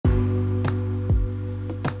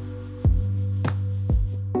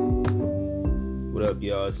What up,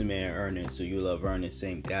 y'all? It's your man Ernest. So you love Ernest,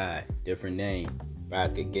 same guy, different name.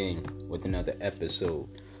 Back again with another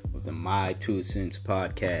episode of the My Two Cents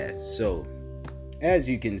podcast. So, as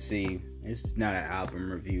you can see, it's not an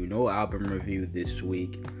album review. No album review this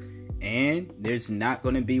week. And there's not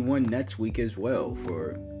going to be one next week as well.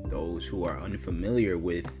 For those who are unfamiliar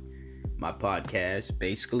with my podcast,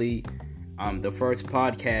 basically, the first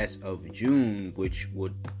podcast of June, which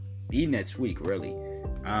would be next week, really.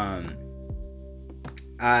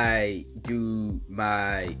 I do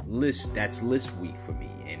my list. That's list week for me,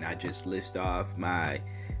 and I just list off my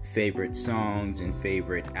favorite songs and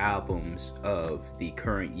favorite albums of the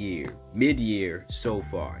current year, mid-year so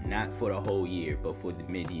far, not for the whole year, but for the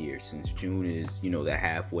mid-year, since June is, the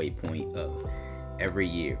halfway point of every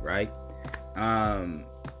year, right?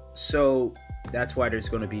 So that's why there's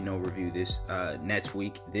going to be no review this next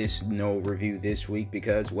week. No review this week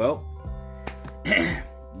because, well,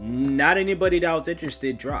 not anybody that was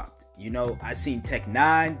interested dropped. I seen Tech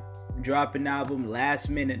N9ne drop an album last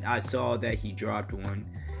minute. I saw that he dropped one,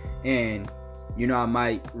 and I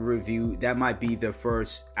might review. That might be the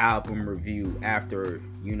first album review after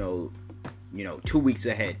 2 weeks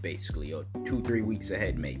ahead, basically, or 2-3 weeks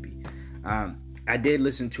ahead, maybe. I did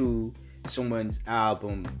listen to someone's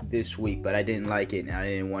album this week, but I didn't like it, and I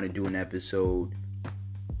didn't want to do an episode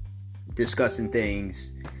discussing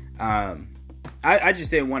things. I just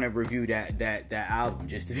didn't want to review that album,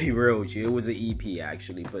 just to be real with you. It was an EP,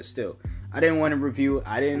 actually, but still, I didn't want to review it.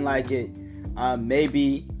 I didn't like it.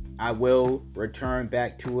 Maybe I will return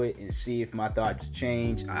back to it and see if my thoughts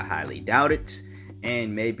change. I highly doubt it.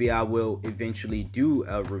 And maybe I will eventually do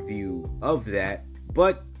a review of that.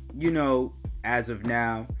 But, as of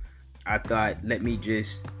now, I thought, let me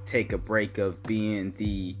just take a break of being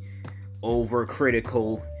the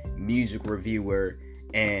overcritical music reviewer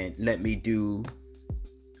and let me do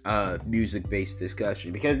a music-based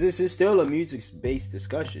discussion, because this is still a music-based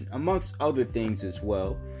discussion amongst other things as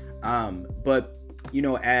well. But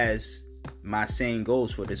as my saying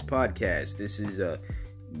goes for this podcast, this is a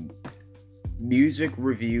music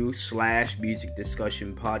review / music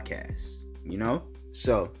discussion podcast,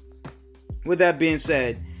 So with that being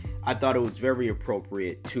said, I thought it was very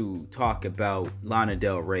appropriate to talk about Lana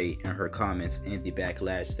Del Rey and her comments and the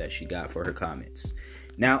backlash that she got for her comments.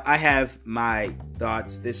 Now, I have my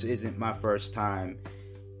thoughts. This isn't my first time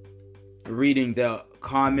reading the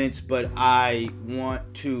comments, but I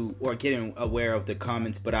want to, or getting aware of the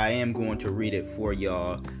comments, but I am going to read it for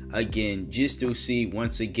y'all again, just to see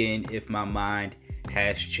once again if my mind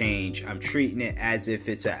has changed. I'm treating it as if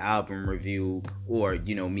it's an album review, or,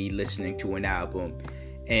 me listening to an album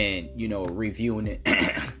and, reviewing it,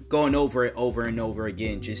 going over it over and over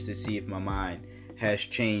again, just to see if my mind has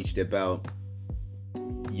changed about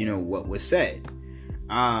what was said,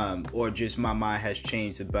 or just my mind has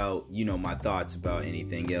changed about my thoughts about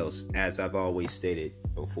anything else. As I've always stated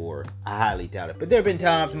before, I highly doubt it, but there have been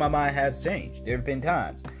times my mind has changed. There have been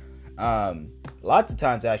times, lots of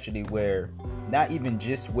times actually, where not even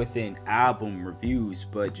just within album reviews,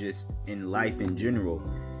 but just in life in general,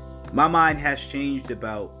 my mind has changed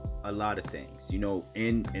about a lot of things,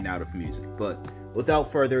 in and out of music. But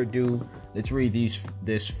without further ado, let's read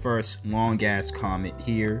this first long ass comment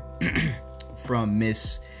here from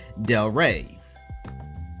Miss Del Rey.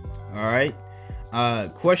 All right.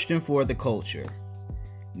 Question for the culture.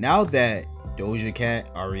 Now that Doja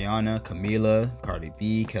Cat, Ariana, Camila, Cardi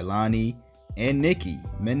B, Kehlani, and Nicki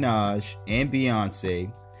Minaj and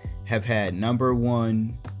Beyonce have had number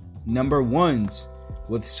ones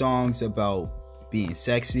with songs about being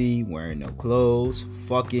sexy, wearing no clothes,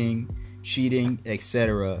 fucking, cheating,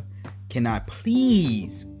 etc., can I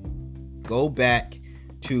please go back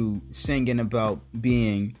to singing about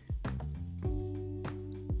being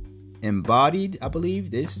embodied? I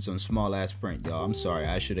believe this is on small ass print, y'all. I'm sorry,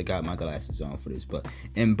 I should have got my glasses on for this, but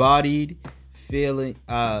embodied, feeling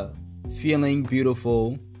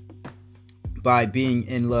beautiful by being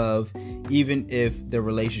in love, even if the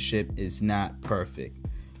relationship is not perfect,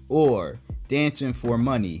 or dancing for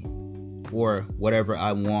money, or whatever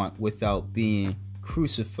I want without being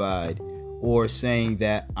crucified, or saying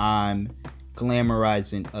that I'm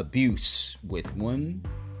glamorizing abuse with 1,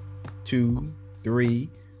 2, 3,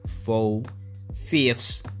 4,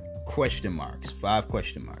 5 question marks, 5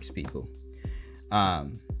 question marks, people.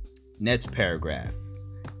 Next paragraph.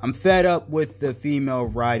 I'm fed up with the female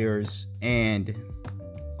writers and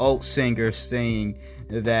alt singers saying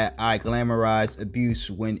that I glamorize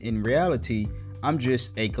abuse when in reality, I'm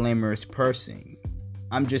just a glamorous person.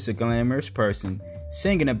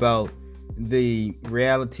 Singing about the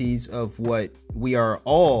realities of what we are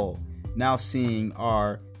all now seeing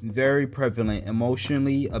are very prevalent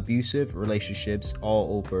emotionally abusive relationships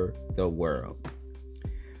all over the world.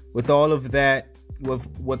 With all of that,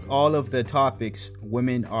 with all of the topics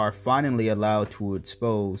women are finally allowed to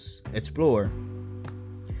explore,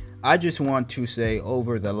 I just want to say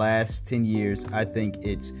over the last 10 years, I think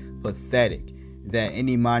it's pathetic that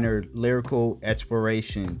any minor lyrical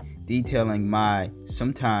exploration detailing my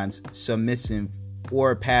sometimes submissive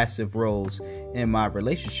or passive roles in my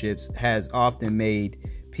relationships has often made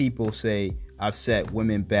people say I've set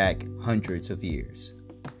women back hundreds of years.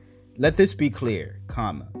 Let this be clear,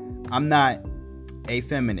 I'm not a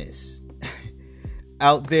feminist.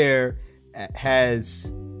 I'm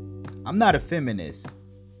not a feminist.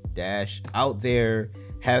 Out there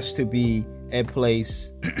has to be a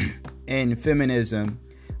place in feminism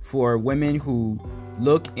for women who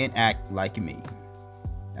look and act like me.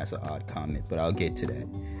 That's an odd comment, but I'll get to that.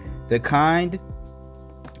 The kind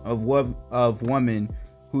of woman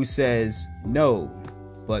who says no,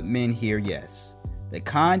 but men hear yes. The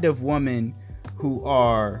kind of woman who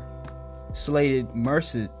are slated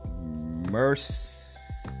mercilessly,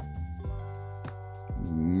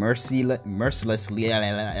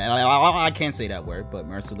 I can't say that word, but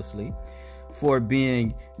mercilessly, for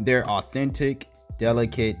being their authentic,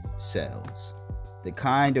 delicate selves. The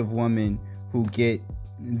kind of woman who get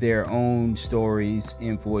their own stories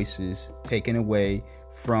and voices taken away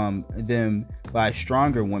from them by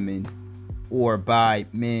stronger women or by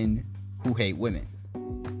men who hate women.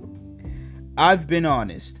 I've been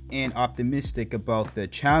honest and optimistic about the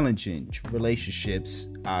challenging relationships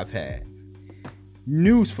I've had.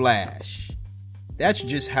 Newsflash, that's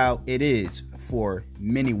just how it is for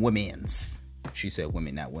many women's. She said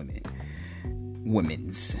women, not women.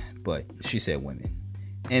 Women's, but she said women.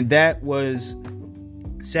 And that was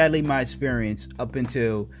sadly my experience up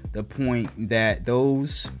until the point that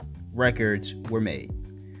those records were made.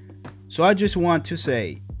 So I just want to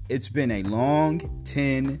say it's been a long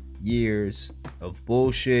 10 years of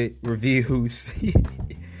bullshit reviews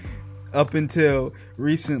up until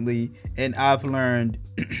recently, and I've learned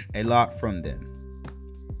a lot from them.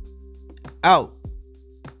 But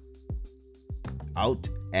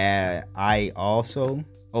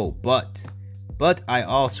I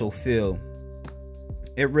also feel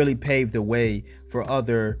it really paved the way for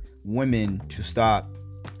other women to stop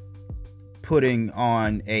putting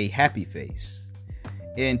on a happy face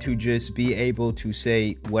and to just be able to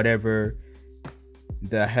say whatever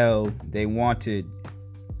the hell they wanted.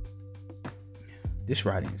 This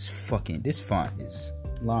font is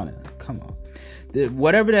Lana, come on.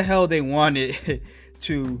 Whatever the hell they wanted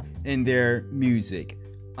to in their music.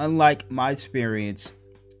 Unlike my experience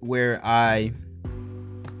where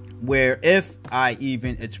if I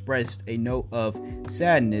even expressed a note of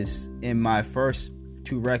sadness in my first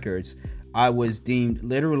 2 records, I was deemed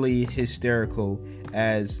literally hysterical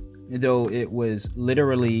as though it was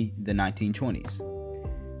literally the 1920s.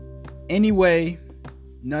 Anyway,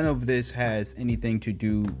 none of this has anything to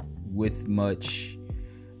do with much.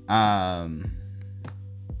 And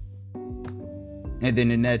then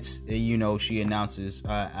the next, she announces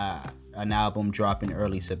an album dropping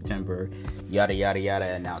early September, yada yada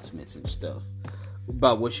yada, announcements and stuff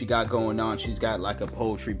about what she got going on. She's got like a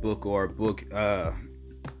poetry book or a book.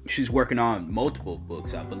 She's working on multiple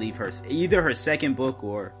books. I believe either her second book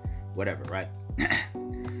or whatever, right?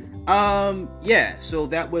 Yeah. So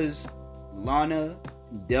that was Lana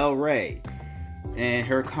Del Rey and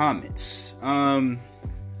her comments.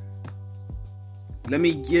 Let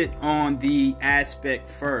me get on the aspect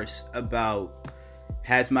first about,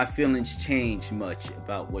 has my feelings changed much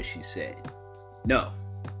about what she said? No.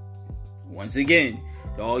 Once again,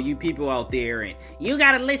 to all you people out there, and you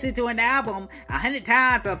gotta listen to an album 100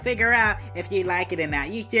 times to figure out if you like it or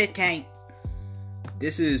not. You just can't.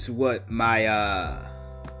 This is what my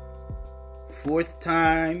 4th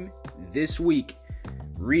time this week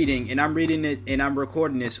reading, and I'm reading it and I'm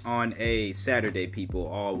recording this on a Saturday, people.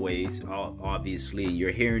 Always, obviously,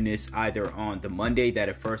 you're hearing this either on the Monday that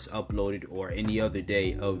it first uploaded or any other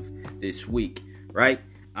day of this week, right?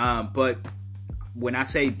 But when I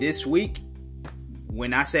say this week,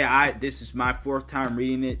 this is my 4th time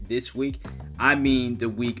reading it this week, I mean the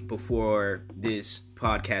week before this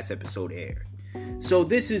podcast episode aired. So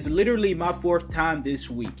this is literally my 4th time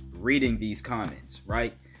this week reading these comments,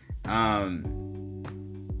 right?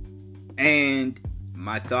 And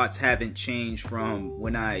my thoughts haven't changed from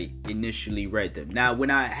when I initially read them. Now,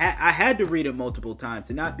 when I had to read it multiple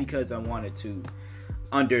times, and not because I wanted to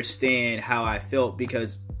understand how I felt,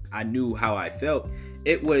 because I knew how I felt.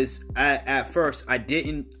 It was, at first, I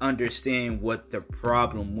didn't understand what the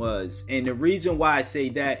problem was. And the reason why I say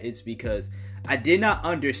that is because I did not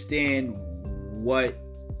understand what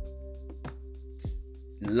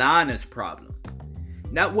Lana's problem,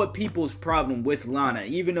 not what people's problem with Lana.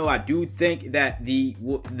 Even though I do think that the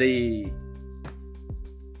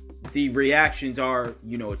reactions are,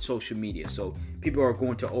 it's social media, so people are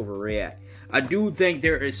going to overreact. I do think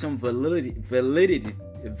there is some validity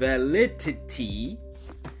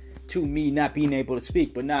to me not being able to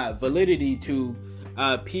speak, but not validity to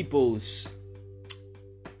people's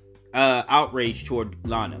outrage toward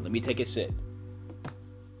Lana. Let me take a sip.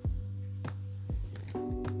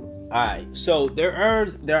 Alright, so there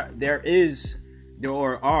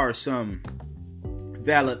are some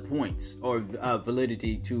valid points or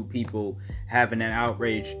validity to people having an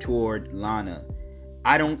outrage toward Lana.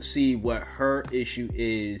 I don't see what her issue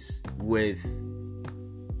is with.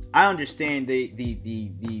 I understand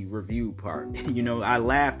the review part. I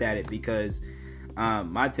laughed at it because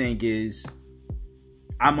my thing is,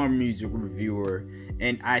 I'm a music reviewer,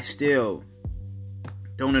 and I still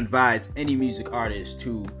don't advise any music artist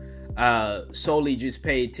to solely just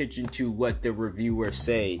pay attention to what the reviewers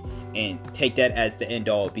say and take that as the end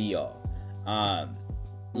all be all.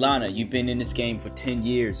 Lana, you've been in this game for 10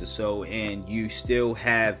 years or so, and you still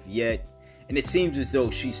have yet, and it seems as though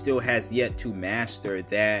she still has yet to master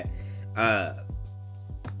that,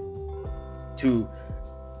 to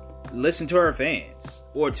listen to her fans,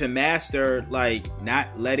 or to master,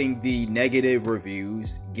 not letting the negative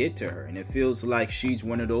reviews get to her. And it feels like she's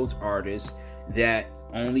one of those artists that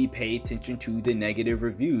only pay attention to the negative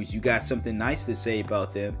reviews. You got something nice to say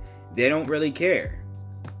about them, they don't really care.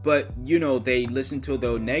 But, they listen to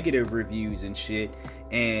those negative reviews and shit,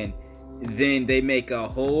 and then they make a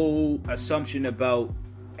whole assumption about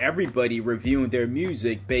everybody reviewing their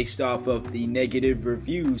music based off of the negative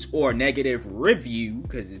reviews or negative review,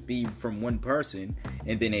 because it be from one person,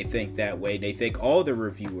 and then they think that way. They think all the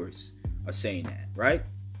reviewers are saying that, right?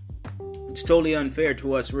 It's totally unfair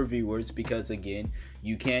to us reviewers because, again,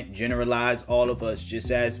 you can't generalize all of us, just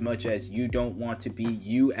as much as you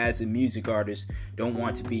as a music artist don't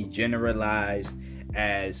want to be generalized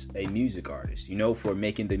as a music artist, for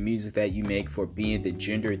making the music that you make, for being the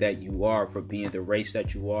gender that you are, for being the race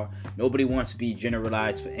that you are. Nobody wants to be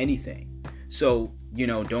generalized for anything. So,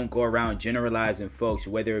 don't go around generalizing folks,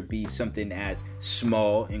 whether it be something as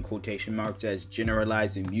small, in quotation marks, as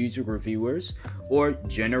generalizing music reviewers, or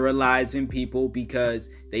generalizing people because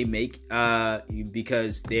they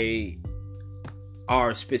because they are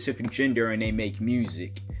a specific gender and they make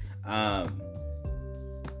music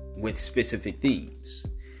with specific themes.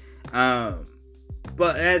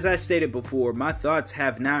 But as I stated before, my thoughts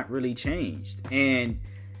have not really changed. And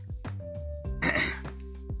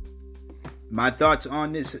my thoughts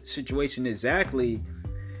on this situation exactly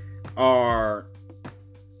are,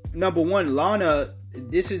 number one, Lana,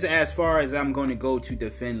 this is as far as I'm going to go to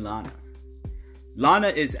defend Lana. Lana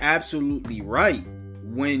is absolutely right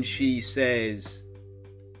when she says,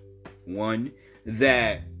 one,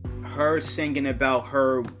 that her singing about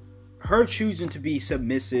her choosing to be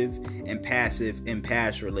submissive and passive in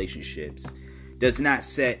past relationships does not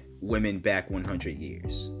set women back 100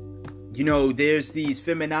 years. There's these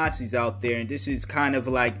feminazis out there, and this is kind of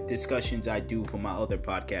like discussions I do for my other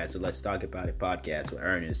podcast, so Let's Talk About It podcast with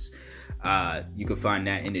Ernest. You can find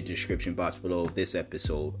that in the description box below this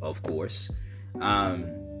episode, of course. But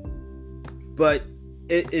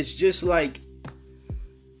it's just like,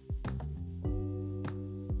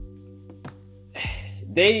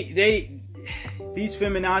 these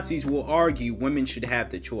feminazis will argue women should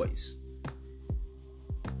have the choice.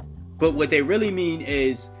 But what they really mean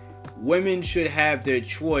is women should have their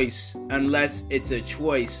choice unless it's a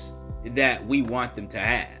choice that we want them to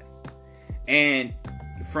have. And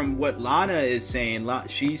from what Lana is saying,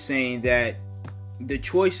 she's saying that the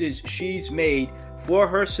choices she's made for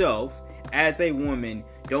herself as a woman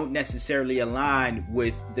don't necessarily align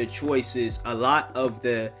with the choices a lot of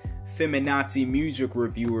the feminazi music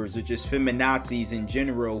reviewers, or just feminazis in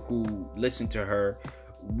general who listen to her,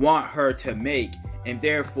 want her to make. And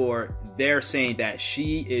therefore, they're saying that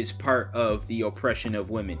she is part of the oppression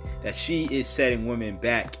of women, that she is setting women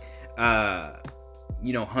back,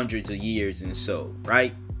 hundreds of years and so,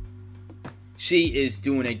 right? She is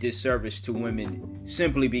doing a disservice to women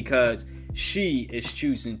simply because she is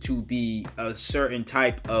choosing to be a certain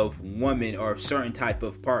type of woman or a certain type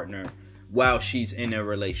of partner while she's in a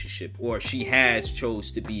relationship, or she has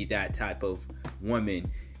chose to be that type of woman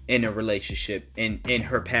in a relationship, in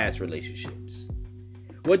her past relationships.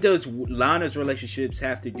 What does Lana's relationships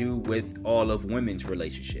have to do with all of women's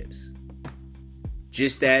relationships?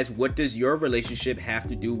 Just as, what does your relationship have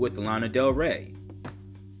to do with Lana Del Rey?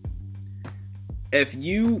 if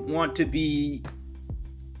you want to be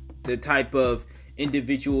the type of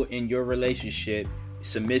individual in your relationship,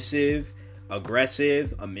 submissive,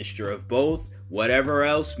 aggressive, a mixture of both, whatever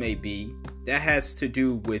else may be, that has to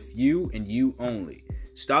do with you and you only.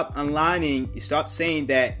 Stop saying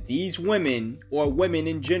that these women or women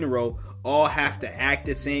in general all have to act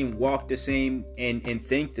the same, walk the same, and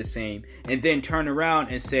think the same, and then turn around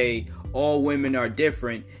and say all women are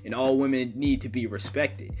different and all women need to be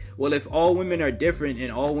respected. Well, if all women are different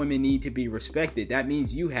and all women need to be respected, that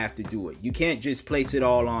means you have to do it. You can't just place it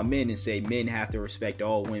all on men and say men have to respect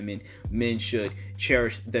all women, men should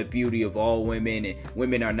cherish the beauty of all women, and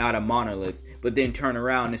women are not a monolith, but then turn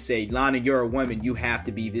around and say, Lana, you're a woman, you have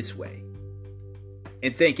to be this way.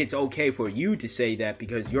 And think it's okay for you to say that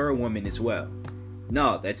because you're a woman as well.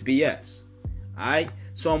 No, that's BS. Alright?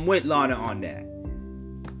 So I'm with Lana on that.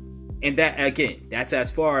 And that, again, that's as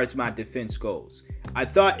far as my defense goes. I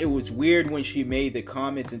thought it was weird when she made the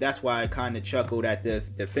comments, and that's why I kind of chuckled at the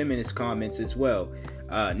feminist comments as well.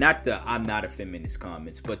 Not the I'm not a feminist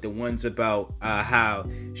comments, but the ones about how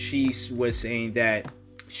she was saying that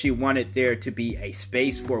she wanted there to be a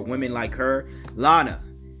space for women like her. Lana,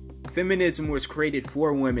 feminism was created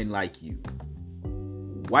for women like you.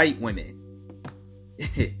 White women.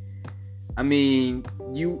 I mean,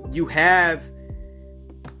 you have...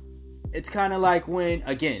 It's kind of like when,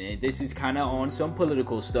 again, and this is kind of on some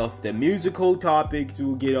political stuff, the musical topics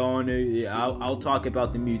we'll get on. I'll talk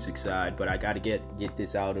about the music side, but I got to get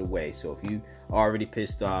this out of the way. So if you are already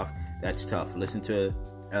pissed off, that's tough. Listen to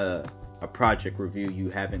a project review you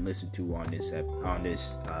haven't listened to on this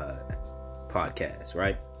podcast,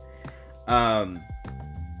 right?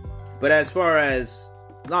 But as far as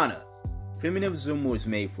Lana, feminism was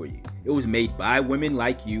made for you. It was made by women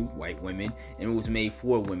like you, white women, and it was made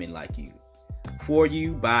for women like you. For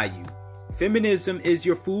you, by you. Feminism is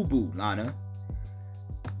your FUBU, Lana.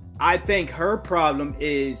 I think her problem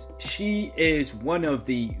is she is one of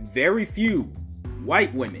the very few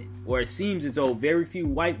white women, or it seems as though very few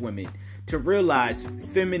white women, to realize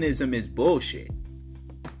feminism is bullshit.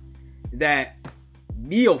 That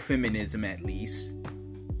neo-feminism, at least,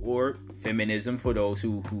 or feminism for those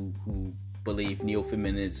who believe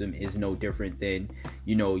neo-feminism is no different than,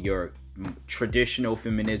 your traditional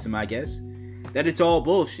feminism, I guess, that it's all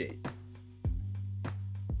bullshit.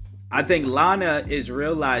 I think Lana is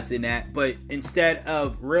realizing that, but instead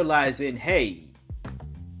of realizing, hey,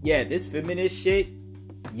 yeah, this feminist shit,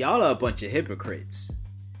 y'all are a bunch of hypocrites.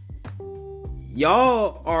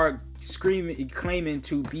 Y'all are claiming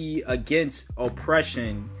to be against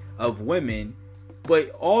oppression of women, but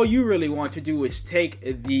all you really want to do is take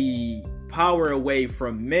the power away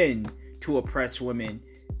from men to oppress women,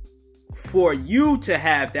 for you to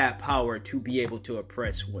have that power to be able to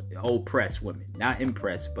oppress women, not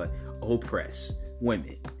impress, but oppress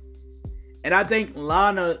women. And I think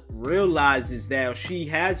Lana realizes that, she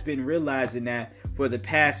has been realizing that for the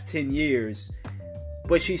past 10 years,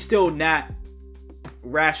 but she's still not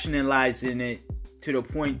rationalizing it to the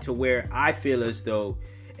point to where I feel as though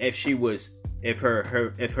if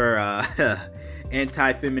her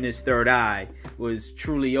anti-feminist third eye was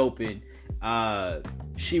truly open,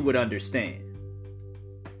 she would understand.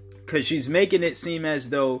 Because she's making it seem as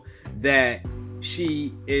though that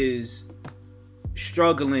she is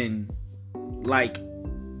struggling like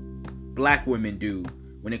black women do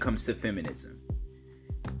when it comes to feminism.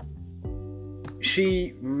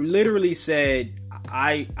 She literally said,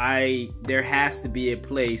 there has to be a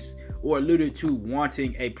place, or alluded to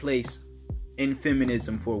wanting a place in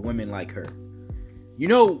feminism for women like her. You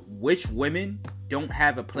know which women don't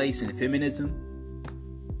have a place in feminism?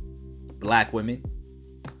 Black women.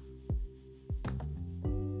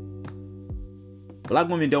 Black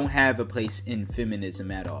women don't have a place in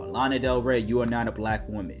feminism at all. Lana Del Rey, you are not a black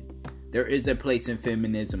woman. There is a place in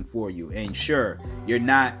feminism for you. And sure, you're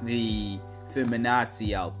not the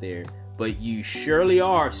feminazi out there, but you surely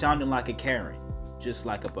are sounding like a Karen, just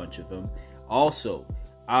like a bunch of them. Also,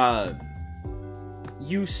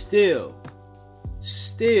 you still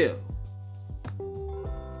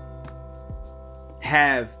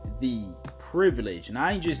have the privilege, and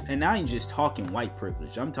I ain't just talking white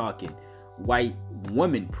privilege. I'm talking white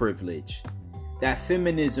woman privilege that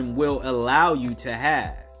feminism will allow you to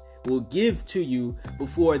have, will give to you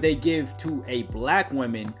before they give to a black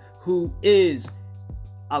woman who is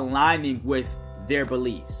aligning with their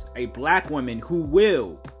beliefs. A black woman who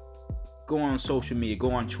will go on social media,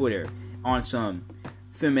 go on Twitter on some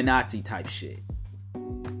feminazi type shit.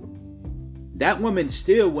 That woman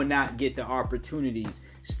still will not get the opportunities,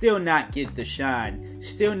 still not get the shine,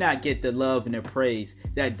 still not get the love and the praise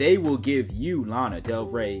that they will give you, Lana Del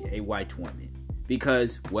Rey, a white woman.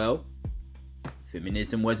 because, well,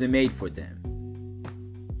 feminism wasn't made for them.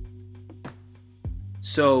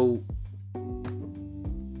 So,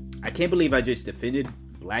 I can't believe I just defended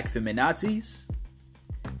black feminazis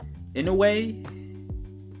in a way,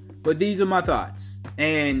 but these are my thoughts.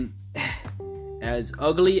 And as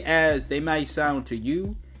ugly as they might sound to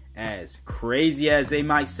you, as crazy as they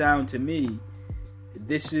might sound to me,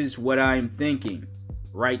 this is what I'm thinking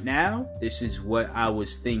right now. This is what I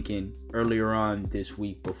was thinking earlier on this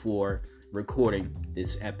week before recording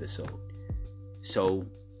this episode. So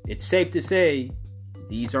it's safe to say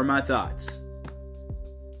these are my thoughts.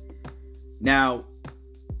 Now,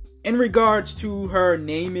 in regards to her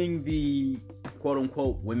naming the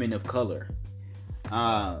quote-unquote women of color,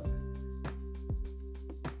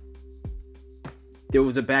 there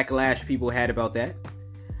was a backlash people had about that.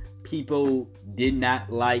 People did not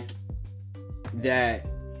like that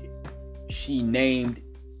she named,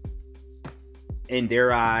 in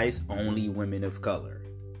their eyes, only women of color.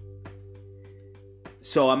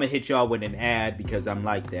 So I'm going to hit y'all with an ad because I'm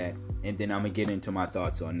like that. And then I'm going to get into my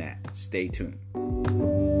thoughts on that. Stay tuned.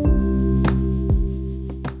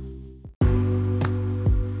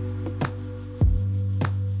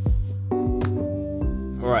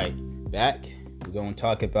 Alright, back. We're going to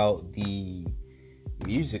talk about the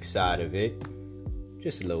music side of it.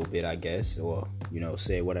 Just a little bit, I guess. Or,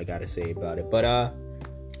 say what I got to say about it. But,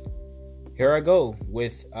 here I go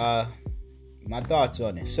with my thoughts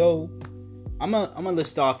on it. So, I'm gonna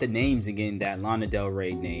list off the names again that Lana Del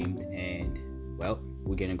Rey named, and well,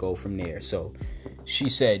 we're gonna go from there. So she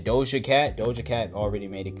said Doja Cat. Doja Cat already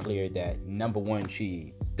made it clear that, number one,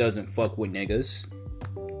 she doesn't fuck with niggas,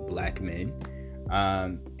 black men,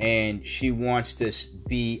 and she wants to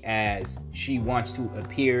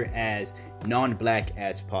appear as non-black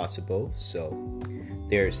as possible. So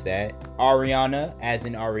there's that. Ariana, as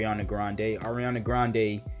in Ariana Grande. Ariana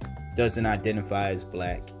Grande doesn't identify as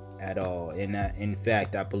black at all. And in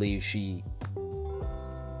fact, I believe she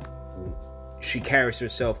carries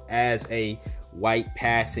herself as a white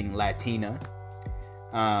passing Latina.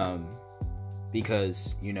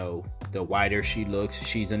 Because, the whiter she looks,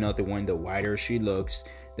 she's another one. The whiter she looks,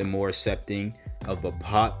 the more accepting of a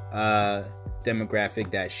pop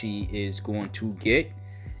demographic that she is going to get.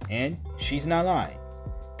 And she's not lying.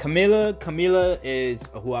 Camila is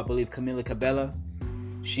who I believe, Camila Cabello.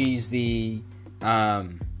 She's the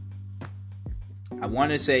I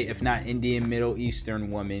want to say, if not Indian, Middle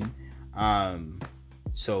Eastern woman.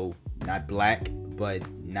 So not black, but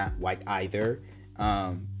not white either.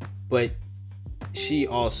 But she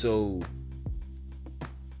also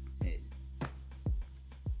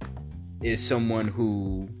is someone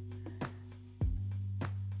who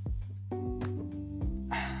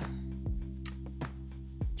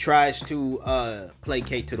tries to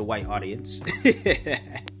placate to the white audience.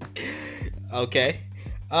 Okay.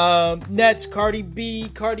 Next, Cardi B.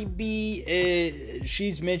 Cardi B,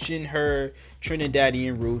 she's mentioned her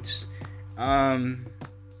Trinidadian roots.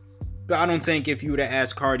 But I don't think if you were to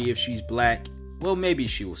ask Cardi if she's black, well, maybe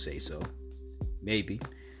she will say so. Maybe.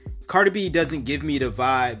 Cardi B doesn't give me the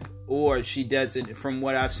vibe, or she doesn't, from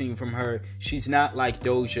what I've seen from her, she's not like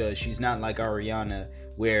Doja, she's not like Ariana,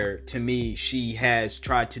 where, to me, she has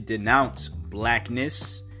tried to denounce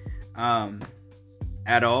blackness,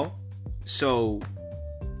 at all. So,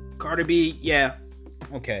 Cardi B, yeah,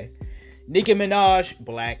 okay. Nicki Minaj,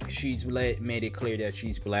 black. She's made it clear that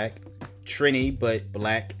she's black. Trini, but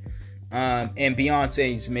black. And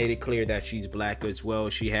Beyonce's made it clear that she's black as well.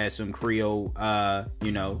 She has some Creole,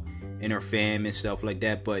 in her fam and stuff like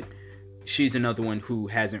that. But she's another one who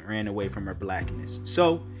hasn't ran away from her blackness.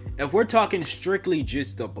 So, if we're talking strictly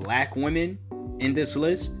just the black women in this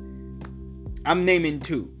list, I'm naming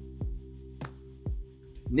two.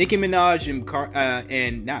 Nicki Minaj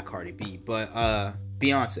and not Cardi B, but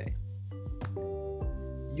Beyonce.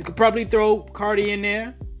 You could probably throw Cardi in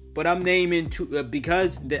there, but I'm naming two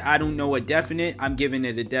because I don't know a definite. I'm giving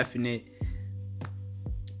it a definite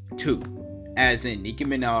two, as in Nicki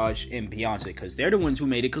Minaj and Beyonce, because they're the ones who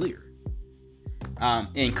made it clear,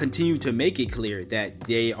 and continue to make it clear that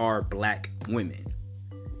they are black women.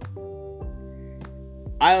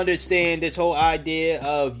 I understand this whole idea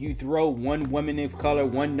of you throw one woman of color,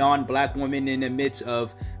 one non-black woman in the midst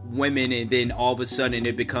of women, and then all of a sudden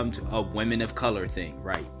it becomes a women of color thing,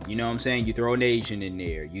 right? You know what I'm saying? You throw an Asian in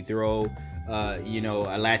there, you throw, a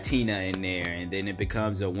Latina in there, and then it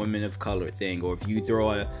becomes a women of color thing. Or if you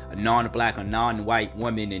throw a non-black or non-white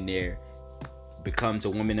woman in there, it becomes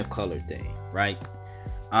a women of color thing, right?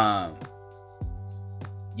 But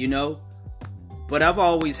I've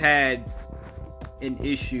always had an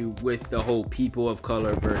issue with the whole people of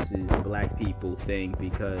color versus black people thing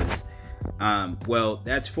because, well,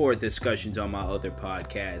 that's for discussions on my other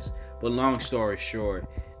podcast. But long story short,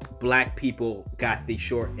 black people get the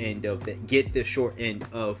short end of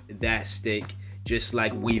that stick, just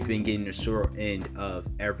like we've been getting the short end of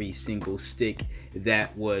every single stick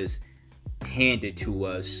that was handed to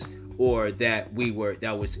us or that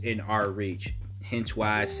was in our reach. Hence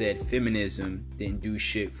why I said feminism didn't do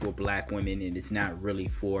shit for black women, and it's not really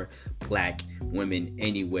for black women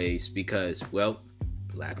anyways, because, well,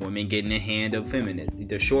 black women getting the hand of feminism,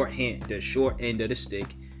 the short end of the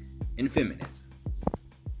stick in feminism.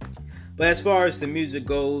 But as far as the music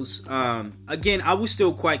goes, again, I was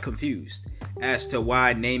still quite confused as to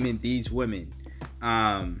why naming these women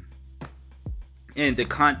and the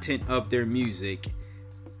content of their music,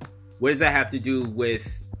 what does that have to do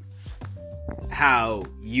with how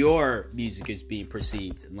your music is being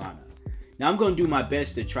perceived, Lana? Now, I'm going to do my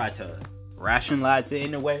best to try to rationalize it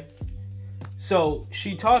in a way. So,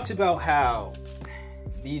 she talks about how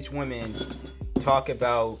these women talk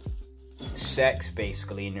about sex,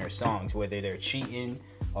 basically, in their songs, whether they're cheating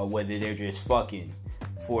or whether they're just fucking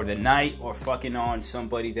for the night or fucking on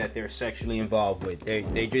somebody that they're sexually involved with.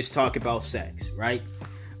 They just talk about sex, right?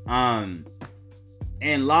 And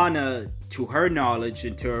Lana, to her knowledge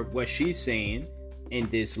and to what she's saying in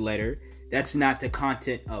this letter, that's not the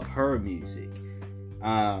content of her music.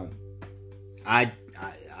 To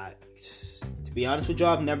be honest with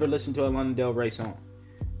y'all, I've never listened to a Lana Del Rey song.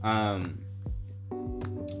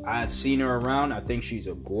 I've seen her around. I think she's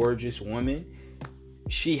a gorgeous woman.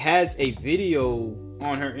 She has a video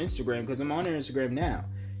on her Instagram, because I'm on her Instagram now.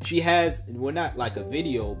 She has, well, not like a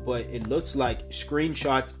video, but it looks like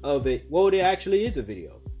screenshots of it. Well, it actually is a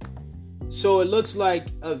video. So it looks like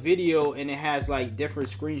a video, and it has like different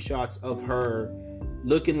screenshots of her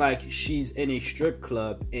looking like she's in a strip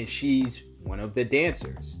club, and she's one of the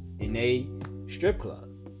dancers in a strip club.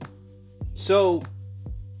 So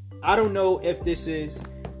I don't know if this is,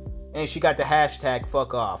 and she got the hashtag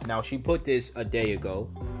fuck off. Now, she put this a day ago,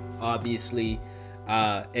 obviously,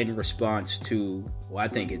 in response to, well, I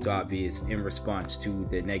think it's obvious, in response to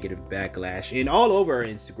the negative backlash, and all over her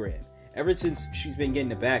Instagram. Ever since she's been getting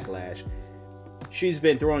the backlash, she's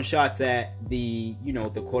been throwing shots at the,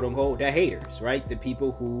 the quote unquote, the haters, right? The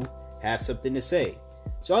people who have something to say.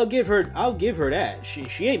 So I'll give her that.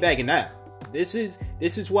 She ain't backing down. This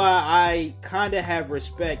is why I kind of have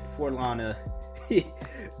respect for Lana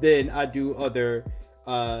than I do other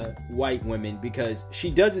white women, because she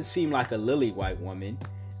doesn't seem like a lily white woman.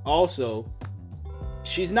 Also,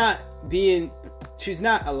 she's not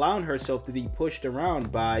allowing herself to be pushed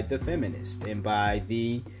around by the feminists and by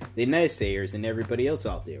the naysayers and everybody else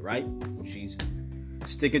out there, right? She's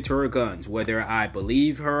sticking to her guns. Whether I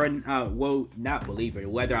believe her not believe her,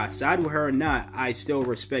 whether I side with her or not, I still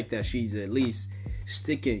respect that she's at least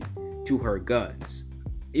sticking to her guns,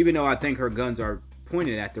 even though I think her guns are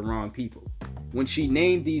pointed at the wrong people. When she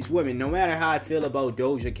named these women, no matter how I feel about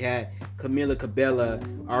Doja Cat, Camila Cabello,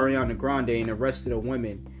 Ariana Grande, and the rest of the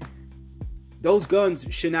women, those guns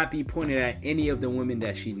should not be pointed at any of the women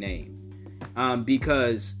that she named.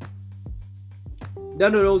 Because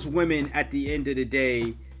none of those women at the end of the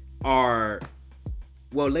day are,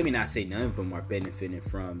 well, let me not say none of them are benefiting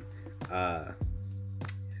from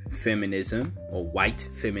feminism or white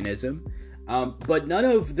feminism. But none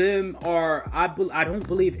of them are, I don't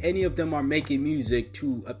believe any of them are making music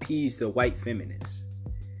to appease the white feminists.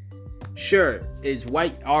 Sure,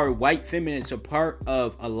 are white feminists a part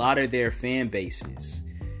of a lot of their fan bases?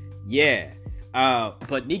 Yeah.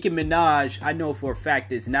 But Nicki Minaj, I know for a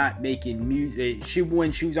fact, is not making music.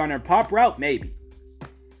 When she was on her pop route, maybe.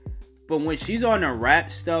 But when she's on her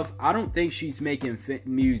rap stuff, I don't think she's making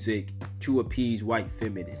music to appease white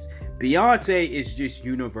feminists. Beyonce is just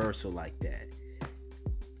universal like that.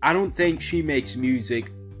 I don't think she makes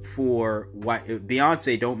music for white.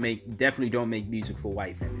 Beyonce definitely don't make music for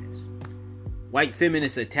white feminists. White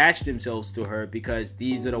feminists attach themselves to her because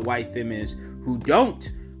these are the white feminists who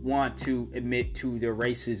don't want to admit to their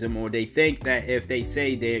racism, or they think that if they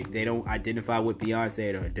say they don't identify with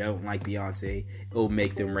Beyonce or don't like Beyonce, it'll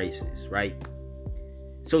make them racist, right?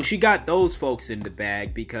 So she got those folks in the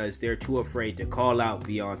bag because they're too afraid to call out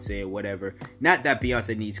Beyonce or whatever. Not that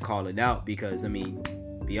Beyonce needs calling out, because, I mean,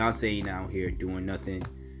 Beyonce ain't out here doing nothing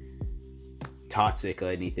toxic or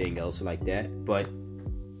anything else like that. But,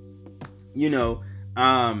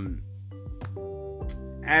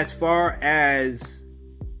 as far as,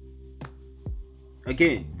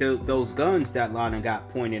 again, those guns that Lana got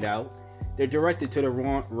pointed out, they're directed to the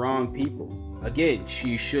wrong people. again,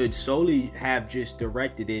 she should solely have just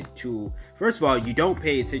directed it to, first of all, you don't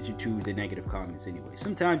pay attention to the negative comments anyway.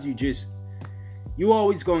 Sometimes you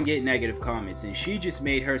always gonna get negative comments, and she just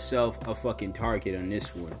made herself a fucking target on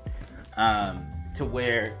this one. To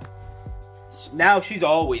where now she's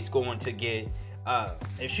always going to get,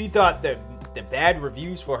 if she thought that the bad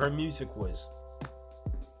reviews for her music was,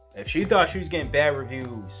 if she thought she was getting bad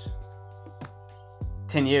reviews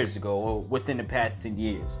 10 years ago, or within the past 10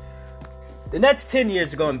 years, the next 10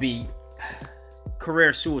 years are going to be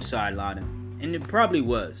career suicide, Lana. And it probably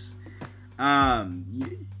was.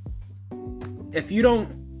 If you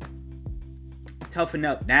don't toughen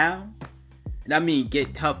up now, and I mean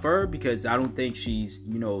get tougher, because I don't think she's,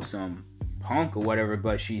 some punk or whatever,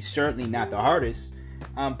 but she's certainly not the hardest.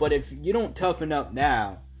 But if you don't toughen up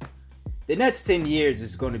now, the next 10 years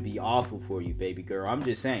is going to be awful for you, baby girl. I'm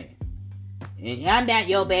just saying. And I'm not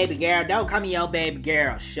your baby girl. Don't call me your baby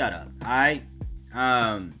girl. Shut up. Alright?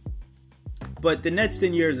 But the next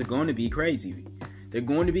 10 years are going to be crazy. They're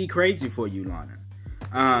going to be crazy for you,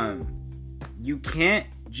 Lana. You can't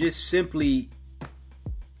just simply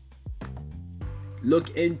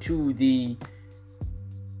look into the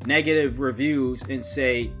negative reviews and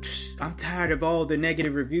say, I'm tired of all the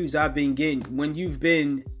negative reviews I've been getting, when you've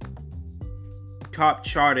been top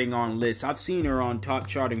charting on lists. I've seen her on top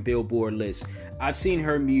charting Billboard lists. I've seen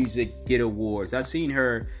her music get awards. I've seen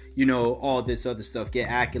her, all this other stuff, get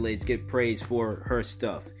accolades, get praise for her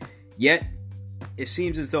stuff. Yet, it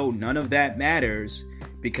seems as though none of that matters,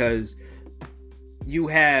 because you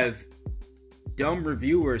have dumb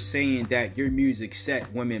reviewers saying that your music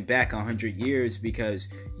set women back 100 years because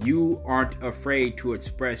you aren't afraid to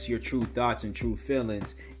express your true thoughts and true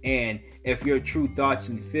feelings. And if your true thoughts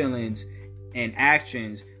and feelings and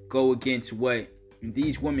actions go against what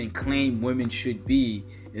these women claim women should be,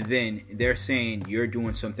 then they're saying you're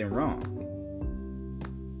doing something wrong.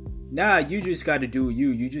 Nah, you just got to do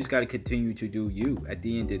you. You just got to continue to do you. At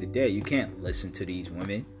the end of the day, you can't listen to these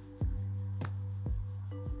women.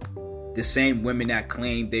 The same women that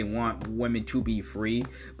claim they want women to be free,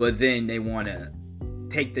 but then they want to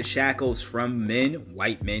take the shackles from men,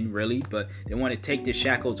 white men really, but they want to take the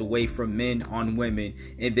shackles away from men on women,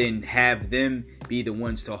 and then have them be the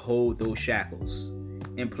ones to hold those shackles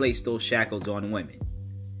and place those shackles on women.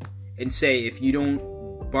 And say, if you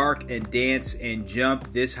don't bark and dance and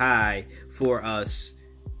jump this high for us,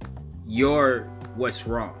 you're what's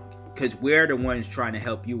wrong, because we're the ones trying to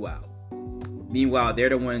help you out. Meanwhile, they're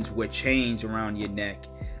the ones with chains around your neck,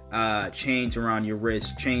 chains around your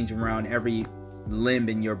wrist, chains around every limb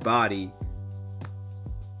in your body.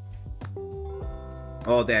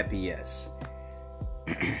 All that BS.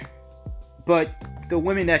 But the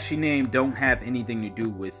women that she named don't have anything to do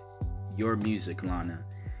with your music, Lana.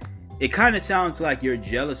 It kind of sounds like you're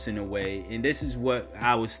jealous in a way, and this is what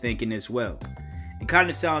I was thinking as well. It kind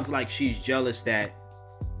of sounds like she's jealous that,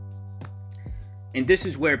 and this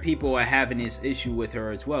is where people are having this issue with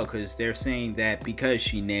her as well, because they're saying that because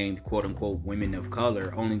she named quote-unquote women of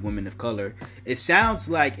color, only women of color, it sounds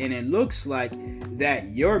like and it looks like that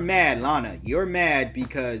you're mad, Lana. You're mad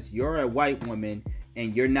because you're a white woman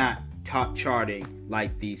and you're not top charting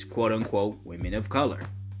like these quote-unquote women of color.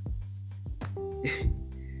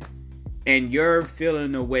 And you're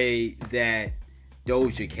feeling the way that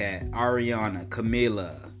Doja Cat, Ariana,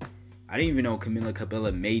 Camila, I didn't even know Camila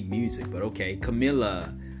Cabello made music, but okay.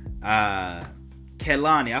 Camila,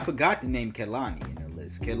 Kehlani. I forgot the name Kehlani in the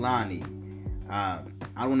list. Kehlani. I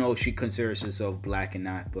don't know if she considers herself black or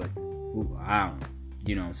not, but I don't know.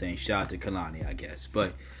 You know what I'm saying? Shout out to Kehlani, I guess.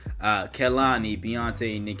 But Kehlani,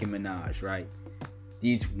 Beyonce, Nicki Minaj, right?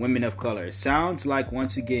 These women of color. It sounds like,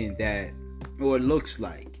 once again, that, or it looks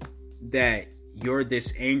like, that you're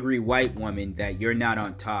this angry white woman, that you're not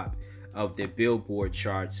on top of the Billboard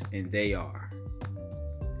charts, and they are.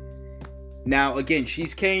 Now, again,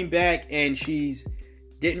 she's came back and she's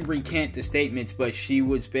didn't recant the statements, but she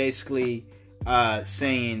was basically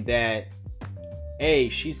saying that, A,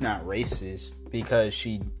 she's not racist because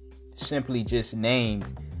she simply just named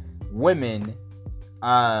women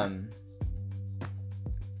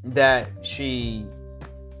that she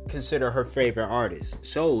consider her favorite artists.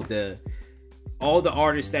 So all the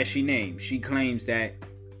artists that she named, she claims that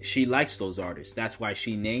she likes those artists. That's why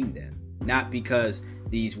she named them. Not because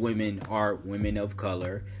these women are women of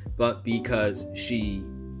color, but because she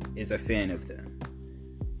is a fan of them.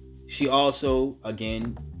 She also,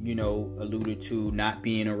 again, alluded to not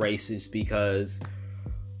being a racist because,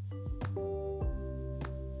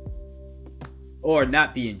 or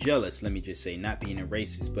not being jealous, let me just say, not being a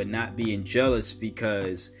racist, but not being jealous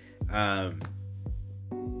because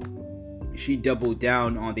she doubled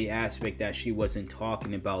down on the aspect that she wasn't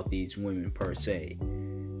talking about these women per se.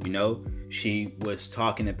 You know, she was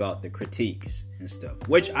talking about the critiques and stuff,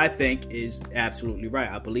 which I think is absolutely right.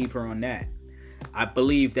 I believe her on that. I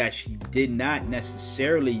believe that she did not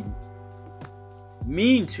necessarily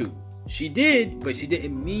mean to. She did, but she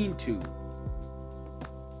didn't mean to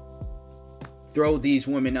throw these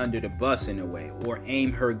women under the bus in a way, or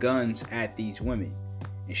aim her guns at these women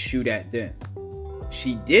and shoot at them.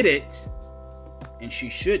 She did it, and she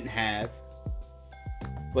shouldn't have.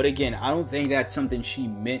 But again, I don't think that's something she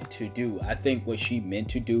meant to do. I think what she meant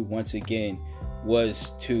to do, once again,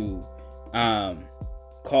 was to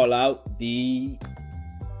call out the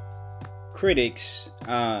critics,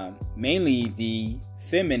 mainly the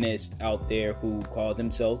feminists out there who call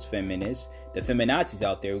themselves feminists, the feminazis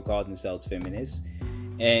out there who call themselves feminists,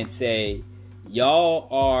 and say, y'all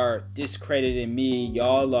are discrediting me,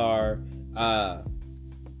 y'all are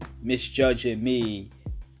misjudging me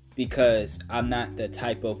because I'm not the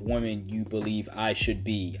type of woman you believe I should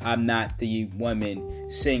be. I'm not the woman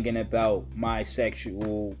singing about my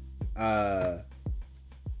sexual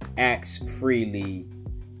acts freely,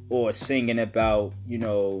 or singing about, you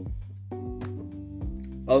know,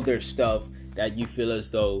 other stuff that you feel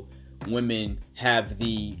as though women have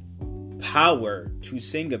the power to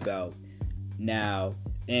sing about now.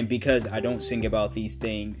 And because I don't sing about these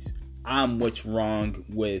things, I'm what's wrong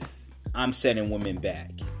with, I'm setting women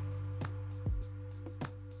back.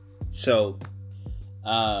 So,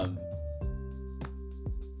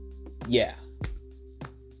 yeah,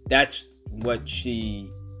 that's what she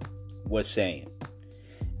was saying.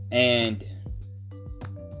 And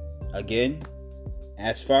again,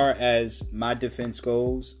 as far as my defense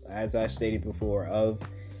goes, as I stated before, of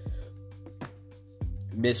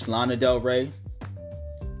Miss Lana Del Rey,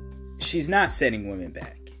 she's not setting women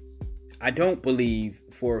back. I don't believe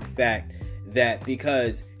for a fact that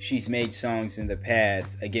because she's made songs in the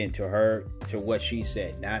past, again, to what she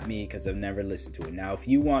said, not me, because I've never listened to it. Now, if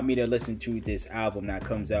you want me to listen to this album that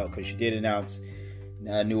comes out, because she did announce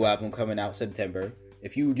a new album coming out September,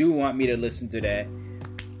 if you do want me to listen to that,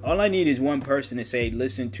 all I need is one person to say,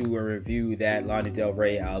 listen to or review that Lana Del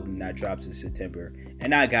Rey album that drops in September,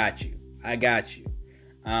 and I got you.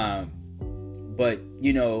 But,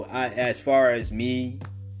 you know, as far as me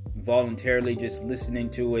voluntarily just listening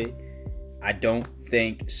to it, I don't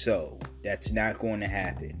think so. That's not going to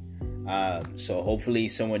happen. So hopefully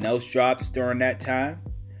someone else drops during that time.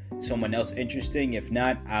 Someone else interesting. If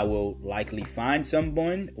not, I will likely find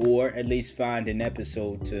someone, or at least find an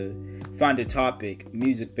episode to find a topic,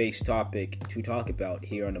 music-based topic to talk about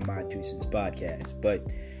here on the My Two Cents podcast. But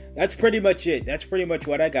that's pretty much it. That's pretty much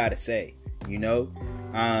what I gotta say. You know,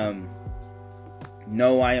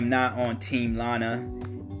 no, I am not on Team Lana.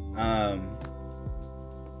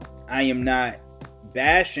 I am not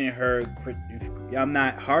bashing her. I'm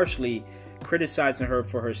not harshly criticizing her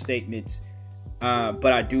for her statements.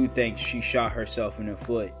 But I do think she shot herself in the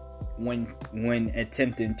foot when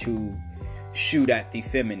attempting to shoot at the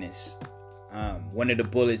feminists. One of the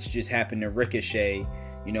bullets just happened to ricochet.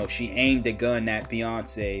 You know, she aimed the gun at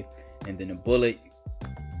Beyonce, and then the bullet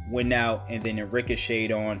went out, and then it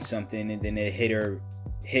ricocheted on something, and then it hit her.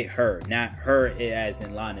 Not her as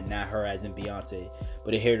in Lana, not her as in Beyonce,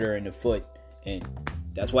 but it hit her in the foot, and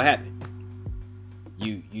that's what happened.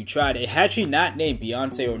 You tried it. Had she not named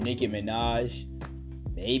Beyonce or Nicki Minaj,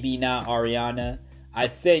 maybe not Ariana, I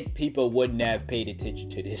think people wouldn't have paid attention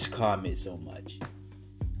to this comment so much.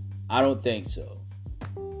 I don't think so.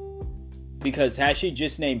 Because had she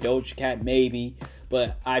just named Doja Cat, maybe.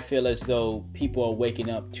 But I feel as though people are waking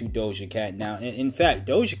up to Doja Cat now. In fact,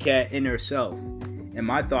 Doja Cat in herself, and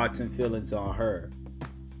my thoughts and feelings on her,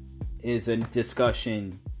 is a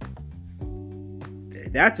discussion.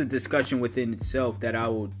 That's a discussion within itself that I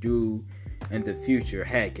will do in the future.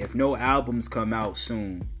 Heck, if no albums come out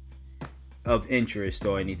soon of interest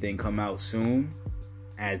or anything come out soon,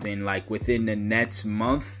 as in like within the next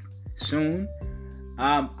month soon,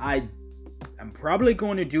 I'm probably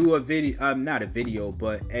going to do a video, not a video,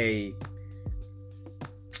 but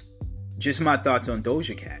just my thoughts on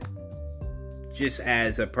Doja Cat. Just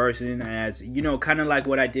as a person, as, you know, kind of like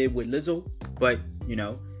what I did with Lizzo, but, you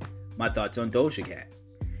know, my thoughts on Doja Cat.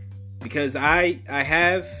 Because I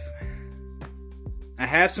have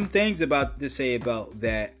some things to say about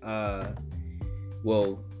that, that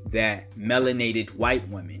melanated white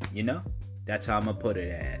woman, you know? That's how I'm going to put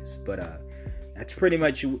it as. But that's pretty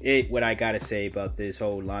much it, what I got to say about this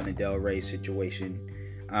whole Lana Del Rey situation.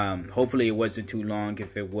 Hopefully it wasn't too long.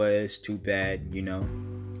 If it was, too bad, you know?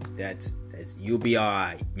 That's you'll be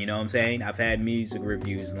alright, you know what I'm saying? I've had music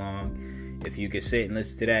reviews long. If you could sit and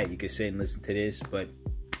listen to that, you could sit and listen to this, but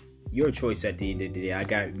your choice at the end of the day. I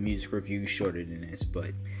got music reviews shorter than this,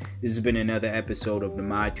 but this has been another episode of the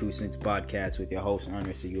My 2 Cents podcast with your host,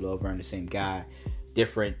 Ernest, and you love Ernest, same guy,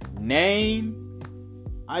 different name.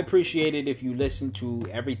 I appreciate it if you listen to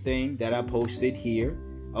everything that I posted here,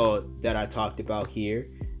 or that I talked about here.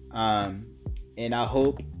 And I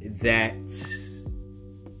hope that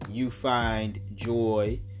you find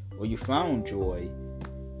joy, or you found joy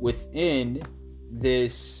within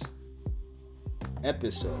this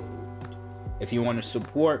episode. If you want to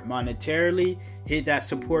support monetarily, hit that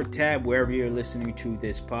support tab wherever you're listening to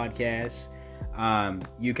this podcast.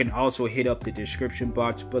 You can also hit up the description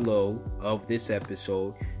box below of this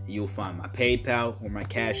episode. You'll find my PayPal or my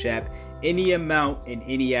Cash App. Any amount in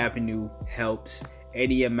any avenue helps.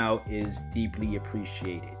 Any amount is deeply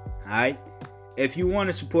appreciated. Alright? If you want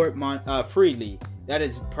to support freely, that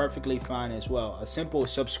is perfectly fine as well. A simple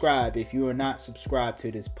subscribe if you are not subscribed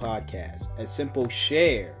to this podcast. A simple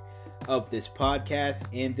share of this podcast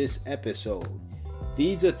and this episode.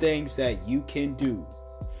 These are things that you can do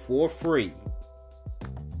for free.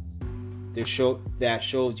 That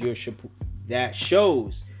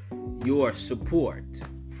shows your support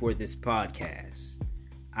for this podcast.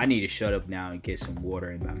 I need to shut up now and get some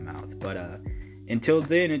water in my mouth. But until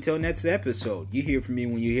then, until next episode, you hear from me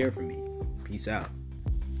when you hear from me. Peace out.